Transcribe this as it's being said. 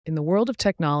In the world of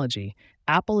technology,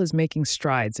 Apple is making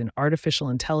strides in artificial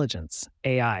intelligence,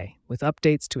 AI, with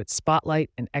updates to its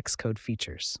Spotlight and Xcode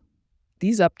features.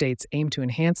 These updates aim to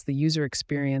enhance the user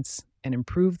experience and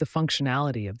improve the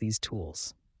functionality of these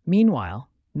tools. Meanwhile,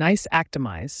 NICE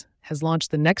Actimize has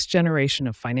launched the next generation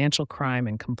of financial crime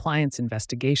and compliance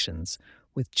investigations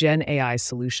with GenAI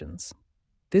Solutions.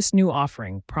 This new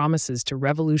offering promises to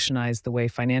revolutionize the way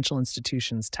financial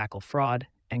institutions tackle fraud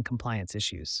and compliance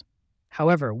issues.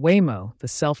 However, Waymo, the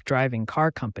self-driving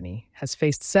car company, has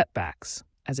faced setbacks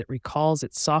as it recalls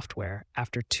its software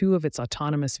after two of its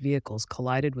autonomous vehicles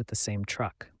collided with the same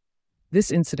truck. This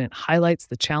incident highlights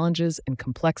the challenges and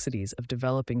complexities of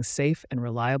developing safe and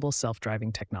reliable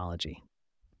self-driving technology.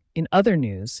 In other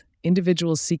news,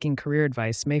 individuals seeking career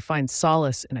advice may find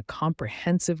solace in a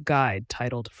comprehensive guide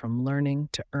titled From Learning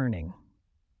to Earning.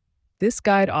 This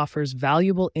guide offers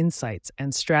valuable insights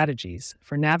and strategies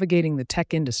for navigating the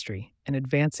tech industry and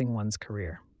advancing one's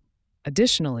career.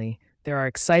 Additionally, there are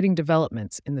exciting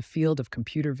developments in the field of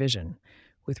computer vision,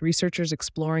 with researchers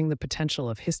exploring the potential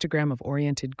of Histogram of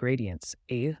Oriented Gradients,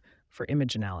 A, for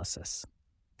image analysis.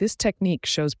 This technique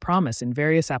shows promise in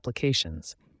various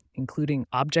applications, including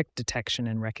object detection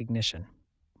and recognition.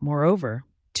 Moreover,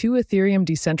 two Ethereum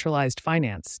decentralized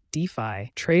finance,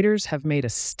 DeFi, traders have made a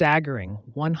staggering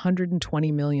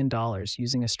 $120 million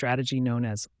using a strategy known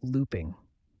as looping.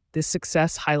 This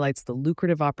success highlights the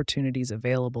lucrative opportunities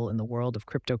available in the world of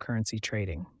cryptocurrency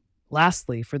trading.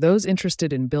 Lastly, for those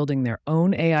interested in building their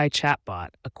own AI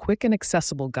chatbot, a quick and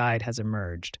accessible guide has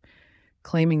emerged,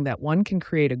 claiming that one can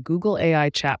create a Google AI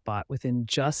chatbot within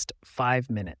just 5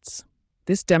 minutes.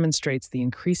 This demonstrates the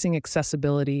increasing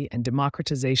accessibility and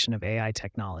democratization of AI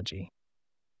technology.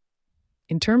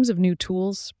 In terms of new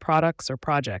tools, products, or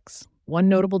projects, one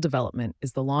notable development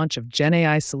is the launch of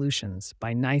GenAI Solutions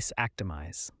by NICE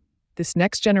Actimize. This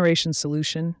next-generation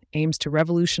solution aims to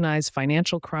revolutionize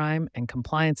financial crime and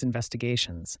compliance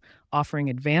investigations, offering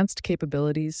advanced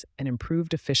capabilities and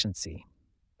improved efficiency.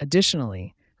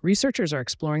 Additionally, researchers are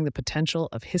exploring the potential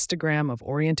of Histogram of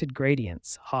Oriented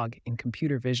Gradients, HOG, in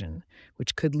computer vision,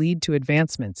 which could lead to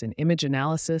advancements in image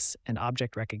analysis and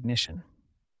object recognition.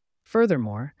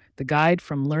 Furthermore, the guide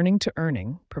From Learning to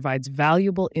Earning provides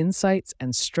valuable insights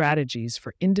and strategies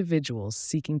for individuals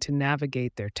seeking to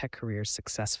navigate their tech careers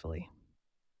successfully.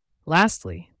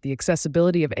 Lastly, the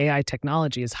accessibility of AI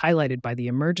technology is highlighted by the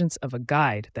emergence of a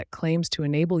guide that claims to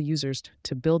enable users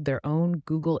to build their own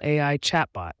Google AI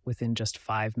chatbot within just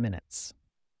 5 minutes.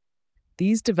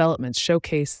 These developments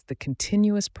showcase the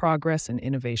continuous progress and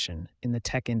innovation in the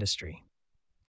tech industry.